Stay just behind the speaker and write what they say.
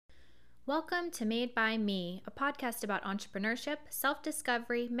Welcome to Made by Me, a podcast about entrepreneurship,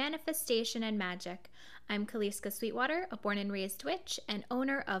 self-discovery, manifestation, and magic. I'm Kaliska Sweetwater, a born and raised witch and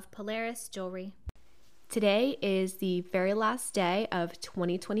owner of Polaris Jewelry. Today is the very last day of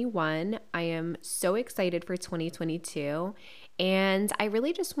 2021. I am so excited for 2022, and I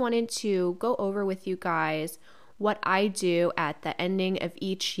really just wanted to go over with you guys what I do at the ending of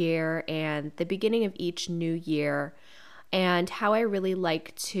each year and the beginning of each new year, and how I really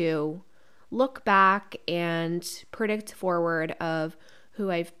like to look back and predict forward of who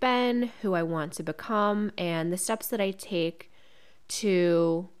I've been, who I want to become, and the steps that I take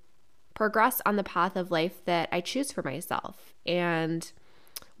to progress on the path of life that I choose for myself. And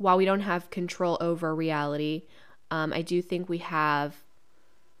while we don't have control over reality, I do think we have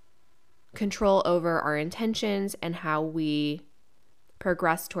control over our intentions and how we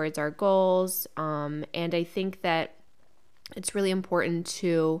progress towards our goals. And I think that it's really important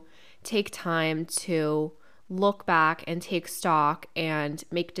to take time to look back and take stock and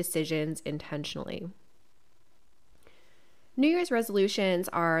make decisions intentionally. New Year's resolutions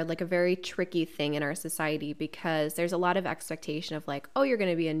are like a very tricky thing in our society because there's a lot of expectation of like, oh, you're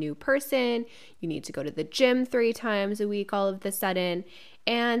going to be a new person. You need to go to the gym 3 times a week all of the sudden.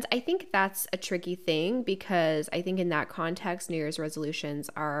 And I think that's a tricky thing because I think in that context, New Year's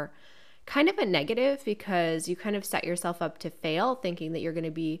resolutions are kind of a negative because you kind of set yourself up to fail thinking that you're going to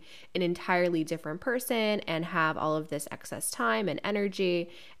be an entirely different person and have all of this excess time and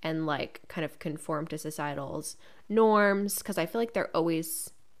energy and like kind of conform to societal's norms, because I feel like they're always,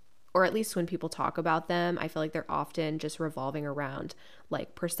 or at least when people talk about them, I feel like they're often just revolving around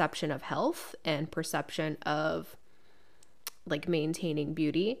like perception of health and perception of like maintaining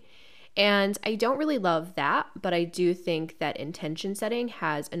beauty. And I don't really love that, but I do think that intention setting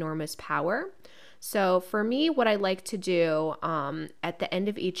has enormous power. So for me, what I like to do at the end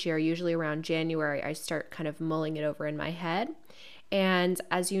of each year, usually around January, I start kind of mulling it over in my head. And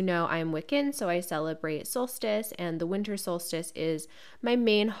as you know, I'm Wiccan, so I celebrate solstice, and the winter solstice is my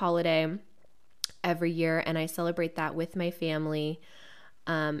main holiday every year, and I celebrate that with my family.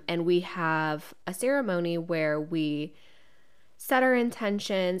 And we have a ceremony where we set our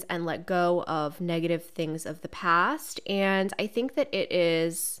intentions and let go of negative things of the past. And I think that it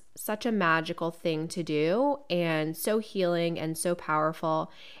is such a magical thing to do and so healing and so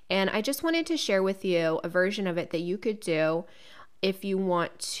powerful. And I just wanted to share with you a version of it that you could do if you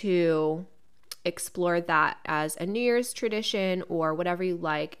want to explore that as a New Year's tradition or whatever you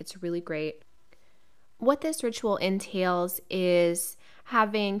like. It's really great. What this ritual entails is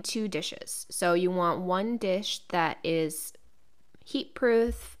having 2 dishes. So you want one dish that is heat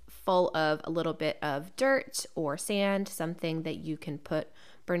proof, full of a little bit of dirt or sand, something that you can put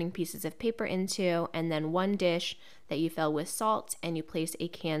burning pieces of paper into, and then one dish that you fill with salt and you place a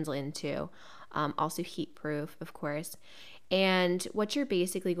candle into, also heat proof, of course. And what you're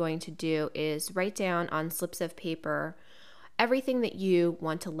basically going to do is write down on slips of paper everything that you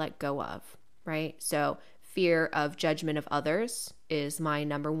want to let go of, right? So fear of judgment of others is my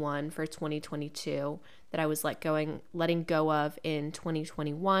number 1 for 2022 that I was letting go of in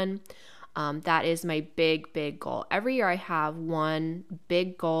 2021. That is my big goal. Every year I have one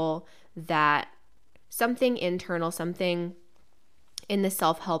big goal, that something internal, something in the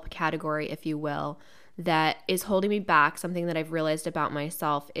self-help category, if you will, that is holding me back, something that I've realized about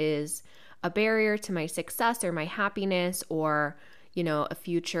myself is a barrier to my success or my happiness or, a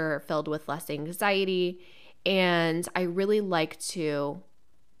future filled with less anxiety. And I really like to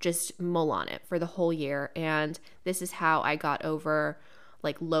just mull on it for the whole year. And this is how I got over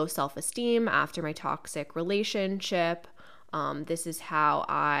like low self-esteem after my toxic relationship. This is how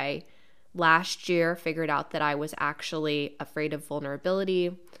I last year figured out that I was actually afraid of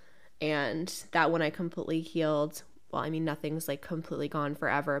vulnerability, and that when I completely healed, well, I mean, nothing's like completely gone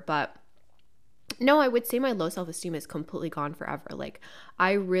forever, but no, I would say my low self-esteem is completely gone forever. Like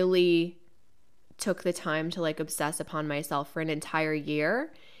I really took the time to like obsess upon myself for an entire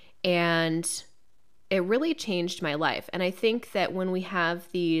year, and it really changed my life. And I think that when we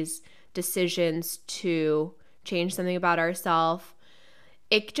have these decisions to change something about ourselves,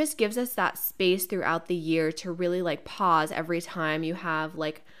 it just gives us that space throughout the year to really like pause every time you have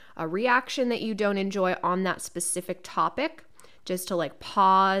like a reaction that you don't enjoy on that specific topic, just to like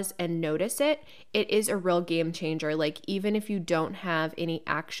pause and notice it. It is a real game changer. Like even if you don't have any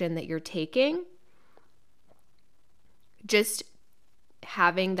action that you're taking, just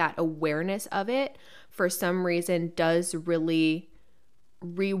having that awareness of it for some reason does really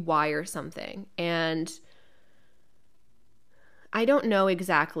rewire something. And I don't know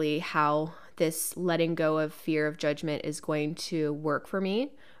exactly how this letting go of fear of judgment is going to work for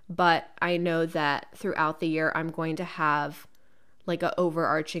me, but I know that throughout the year I'm going to have like an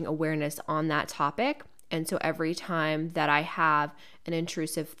overarching awareness on that topic. And so every time that I have an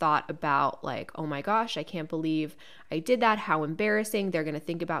intrusive thought about like, oh my gosh, I can't believe I did that, how embarrassing, they're going to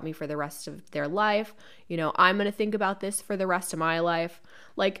think about me for the rest of their life, you know, I'm going to think about this for the rest of my life.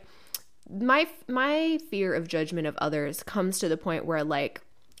 Like my fear of judgment of others comes to the point where like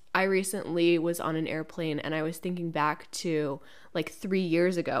I recently was on an airplane and I was thinking back to like 3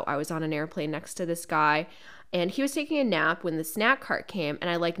 years ago. I was on an airplane next to this guy and he was taking a nap when the snack cart came, and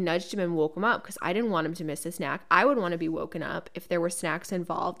I like nudged him and woke him up because I didn't want him to miss a snack. I would want to be woken up if there were snacks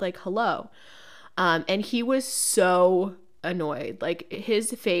involved, like hello. And he was so annoyed. Like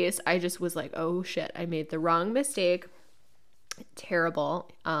his face, I just was like, oh shit, I made the wrong mistake. Terrible.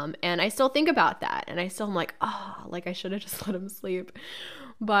 And I still think about that, and I still am like, oh, like I should have just let him sleep.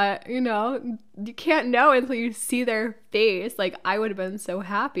 But you know, you can't know until you see their face. Like I would have been so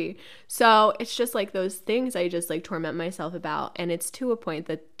happy. So it's just like those things I just like torment myself about, and it's to a point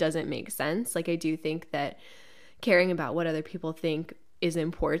that doesn't make sense. Like I do think that caring about what other people think is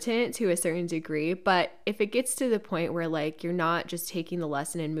important to a certain degree, but if it gets to the point where like you're not just taking the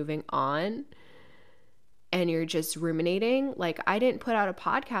lesson and moving on, and you're just ruminating, like I didn't put out a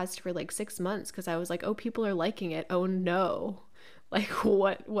podcast for like 6 months because I was like, oh, people are liking it. Oh no. Like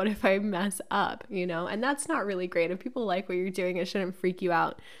what if I mess up, you know? And that's not really great. If people like what you're doing, it shouldn't freak you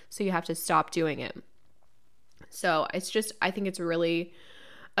out. So you have to stop doing it. So it's just, I think it's really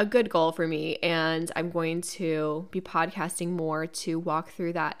a good goal for me. And I'm going to be podcasting more to walk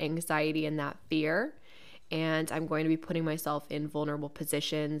through that anxiety and that fear. And I'm going to be putting myself in vulnerable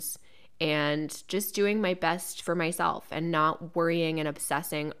positions and just doing my best for myself and not worrying and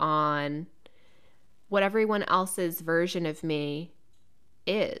obsessing on what everyone else's version of me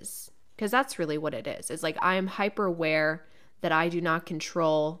is, because that's really what it is. It's like I am hyper aware that I do not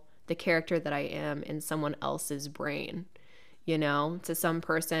control the character that I am in someone else's brain. You know, to some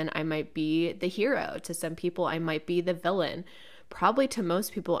person I might be the hero, to some people I might be the villain. Probably to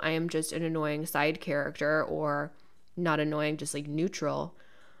most people I am just an annoying side character, or not annoying, just like neutral.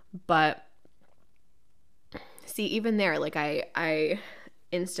 But see, even there, like I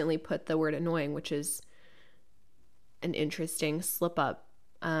instantly put the word annoying, which is an interesting slip up.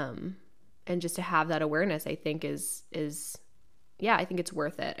 And just to have that awareness, I think is yeah, I think it's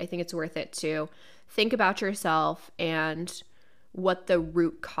worth it. I think it's worth it to think about yourself and what the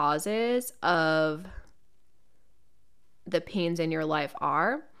root causes of the pains in your life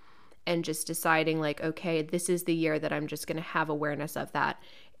are, and just deciding like, okay, this is the year that I'm just going to have awareness of that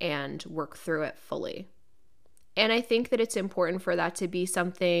and work through it fully. And I think that it's important for that to be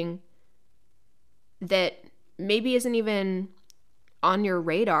something that maybe isn't even on your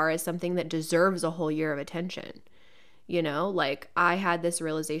radar as something that deserves a whole year of attention. You know, like I had this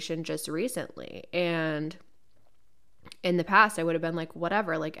realization just recently, and in the past I would have been like,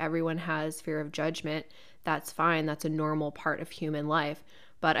 whatever, like everyone has fear of judgment. That's fine. That's a normal part of human life.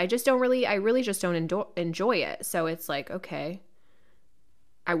 But I really just don't enjoy it. So it's like, okay,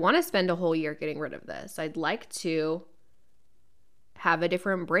 I want to spend a whole year getting rid of this. I'd like to have a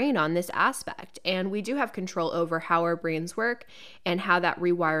different brain on this aspect. And we do have control over how our brains work and how that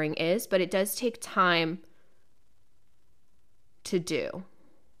rewiring is, but it does take time to do.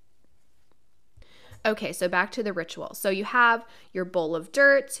 Okay, so back to the ritual. So you have your bowl of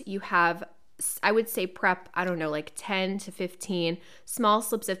dirt, you have, I would say prep, I don't know, like 10 to 15 small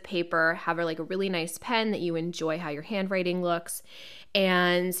slips of paper, have like a really nice pen that you enjoy how your handwriting looks,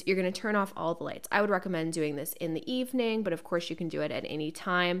 and you're going to turn off all the lights. I would recommend doing this in the evening, but of course you can do it at any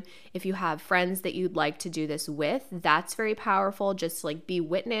time. If you have friends that you'd like to do this with, that's very powerful. Just like be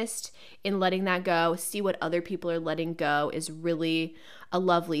witnessed in letting that go. See what other people are letting go is really a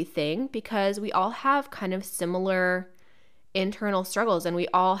lovely thing, because we all have kind of similar internal struggles, and we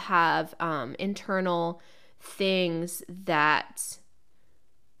all have internal things that,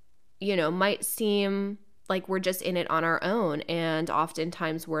 you know, might seem like we're just in it on our own, and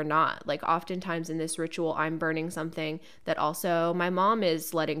oftentimes we're not. Like oftentimes in this ritual, I'm burning something that also my mom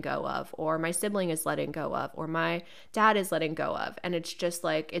is letting go of, or my sibling is letting go of, or my dad is letting go of. And it's just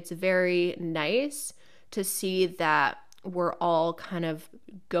like, it's very nice to see that we're all kind of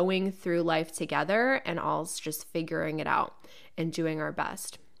going through life together and all just figuring it out and doing our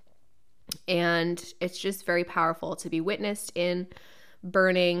best. And it's just very powerful to be witnessed in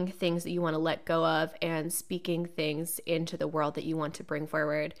burning things that you want to let go of and speaking things into the world that you want to bring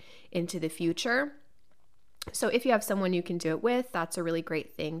forward into the future. So if you have someone you can do it with, that's a really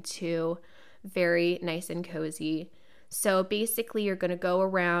great thing too. Very nice and cozy. So basically, you're going to go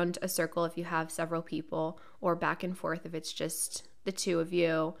around a circle if you have several people, or back and forth if it's just the two of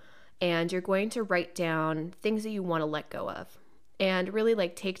you. And you're going to write down things that you want to let go of and really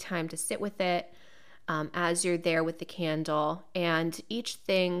like take time to sit with it as you're there with the candle. And each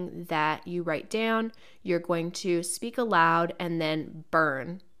thing that you write down, you're going to speak aloud and then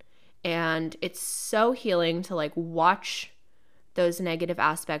burn. And it's so healing to like watch those negative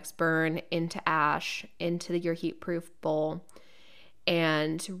aspects burn into ash, into your heat-proof bowl,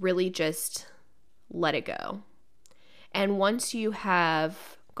 and really just let it go. And once you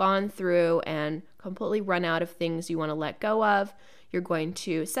have gone through and completely run out of things you want to let go of, you're going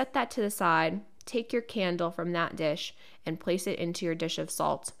to set that to the side, take your candle from that dish and place it into your dish of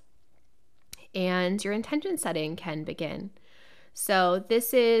salt. And your intention setting can begin. So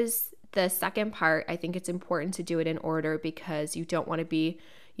this is the second part. I think it's important to do it in order because you don't want to be,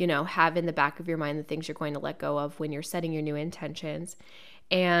 have in the back of your mind the things you're going to let go of when you're setting your new intentions.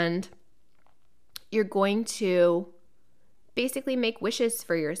 And you're going to basically make wishes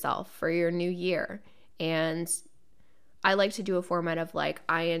for yourself for your new year. And I like to do a format of like,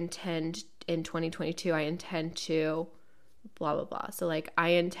 I intend in 2022, I intend to blah, blah, blah. So like, I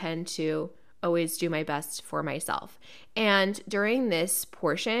intend to always do my best for myself. And during this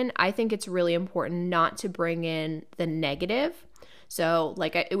portion, I think it's really important not to bring in the negative. So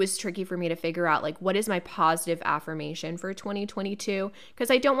like it was tricky for me to figure out like what is my positive affirmation for 2022, because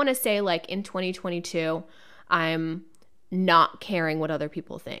I don't want to say like in 2022 I'm not caring what other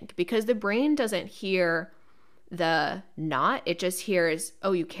people think, because the brain doesn't hear the not, it just hears,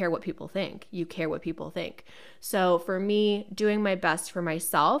 oh, you care what people think. You care what people think. So for me, doing my best for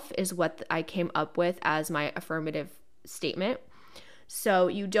myself is what I came up with as my affirmative statement. So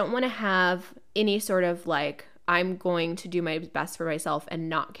you don't want to have any sort of like, I'm going to do my best for myself and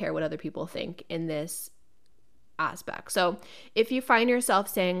not care what other people think in this aspect. So if you find yourself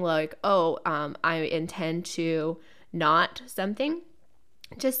saying like, oh, I intend to not something,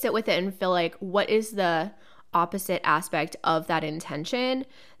 just sit with it and feel like, what is the opposite aspect of that intention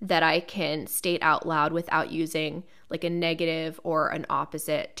that I can state out loud without using like a negative or an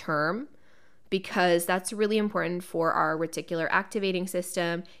opposite term, because that's really important for our reticular activating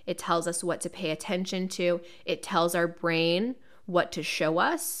system. It tells us what to pay attention to. It tells our brain what to show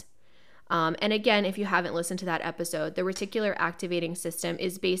us. And again, if you haven't listened to that episode, the reticular activating system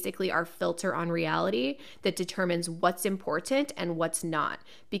is basically our filter on reality that determines what's important and what's not,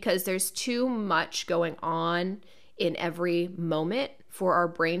 because there's too much going on in every moment for our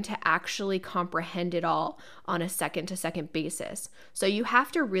brain to actually comprehend it all on a second-to-second basis. So you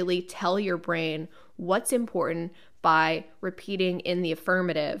have to really tell your brain what's important by repeating in the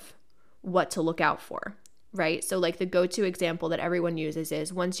affirmative what to look out for. Right? So like the go-to example that everyone uses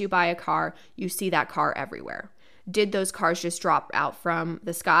is once you buy a car, you see that car everywhere. Did those cars just drop out from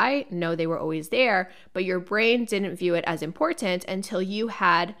the sky? No, they were always there, but your brain didn't view it as important until you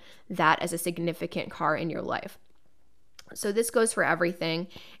had that as a significant car in your life. So this goes for everything.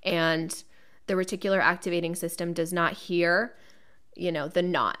 And the reticular activating system does not hear, the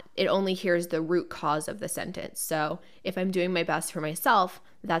not. It only hears the root cause of the sentence. So if I'm doing my best for myself,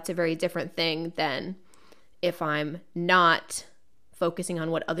 that's a very different thing than if I'm not focusing on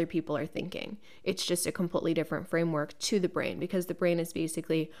what other people are thinking. It's just a completely different framework to the brain, because the brain is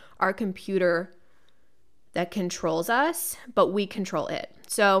basically our computer that controls us, but we control it.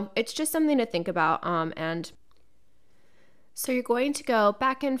 So it's just something to think about. And so you're going to go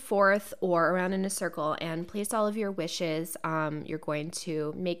back and forth or around in a circle and place all of your wishes. You're going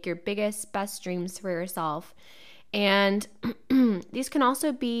to make your biggest, best dreams for yourself. And these can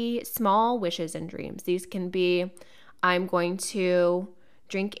also be small wishes and dreams. These can be, I'm going to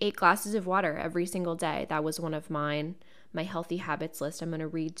drink 8 glasses of water every single day. That was one of mine, my healthy habits list I'm going to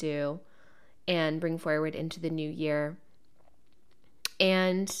redo and bring forward into the new year.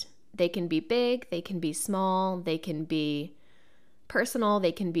 And they can be big, they can be small, they can be personal,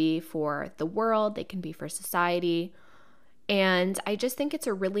 they can be for the world, they can be for society. And I just think it's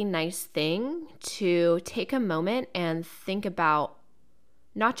a really nice thing to take a moment and think about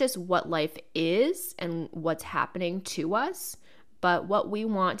not just what life is and what's happening to us, but what we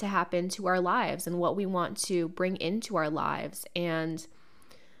want to happen to our lives and what we want to bring into our lives. And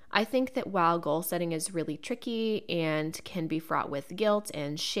I think that while goal setting is really tricky and can be fraught with guilt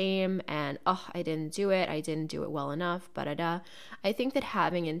and shame and, oh, I didn't do it well enough, I think that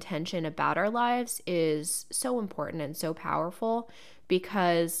having intention about our lives is so important and so powerful,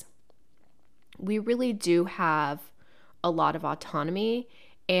 because we really do have a lot of autonomy,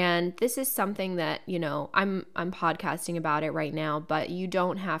 And this is something that, I'm podcasting about it right now, but you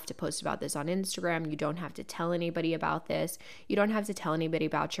don't have to post about this on Instagram. You don't have to tell anybody about this. You don't have to tell anybody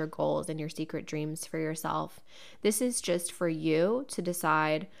about your goals and your secret dreams for yourself. This is just for you to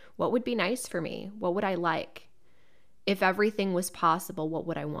decide, what would be nice for me? What would I like? If everything was possible, what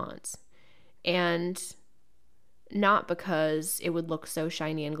would I want? And not because it would look so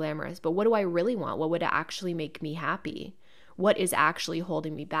shiny and glamorous, but what do I really want? What would actually make me happy? What is actually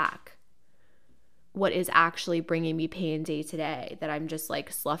holding me back? What is actually bringing me pain day to day that I'm just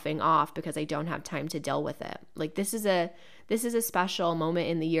like sloughing off because I don't have time to deal with it? Like this is a special moment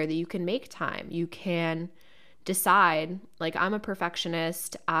in the year that you can make time. You can decide, like, I'm a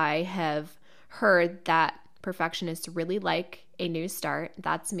perfectionist. I have heard that perfectionists really like a new start.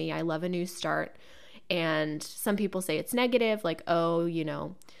 That's me. I love a new start. And some people say it's negative, like, oh,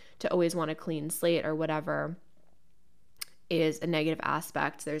 to always want a clean slate or whatever is a negative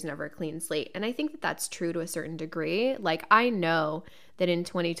aspect. There's never a clean slate. And I think that that's true to a certain degree. Like, I know that in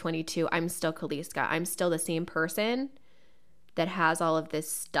 2022, I'm still Kaliska. I'm still the same person that has all of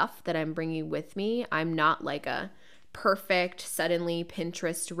this stuff that I'm bringing with me. I'm not like a perfect, suddenly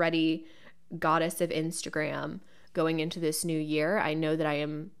Pinterest ready goddess of Instagram going into this new year. I know that I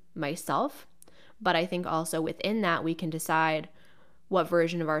am myself, but I think also within that, we can decide what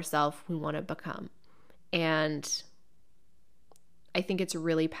version of ourselves we want to become. And I think it's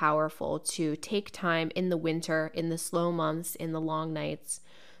really powerful to take time in the winter, in the slow months, in the long nights,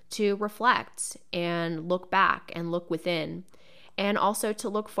 to reflect and look back and look within, and also to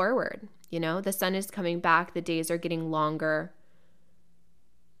look forward. The sun is coming back, the days are getting longer.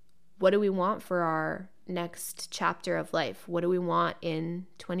 What do we want for our next chapter of life? What do we want in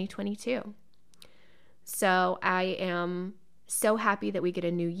 2022? So I am so happy that we get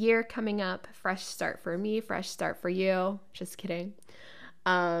a new year coming up. Fresh start for me, fresh start for you. Just kidding.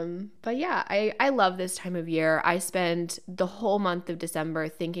 But yeah, I love this time of year. I spend the whole month of December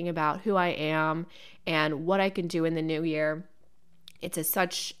thinking about who I am and what I can do in the new year. It's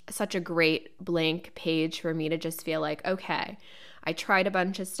such a great blank page for me to just feel like, okay, I tried a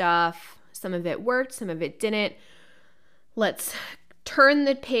bunch of stuff. Some of it worked, some of it didn't. Let's turn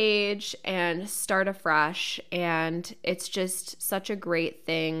the page and start afresh. And it's just such a great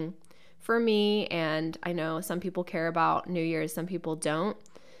thing for me. And I know some people care about New Year's, some people don't.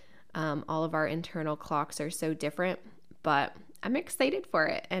 All of our internal clocks are so different, but I'm excited for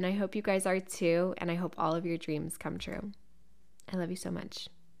it. And I hope you guys are too. And I hope all of your dreams come true. I love you so much.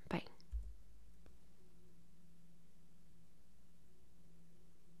 Bye.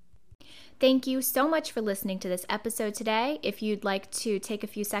 Thank you so much for listening to this episode today. If you'd like to take a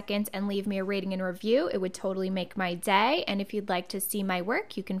few seconds and leave me a rating and review, it would totally make my day. And if you'd like to see my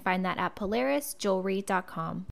work, you can find that at polarisjewelry.com.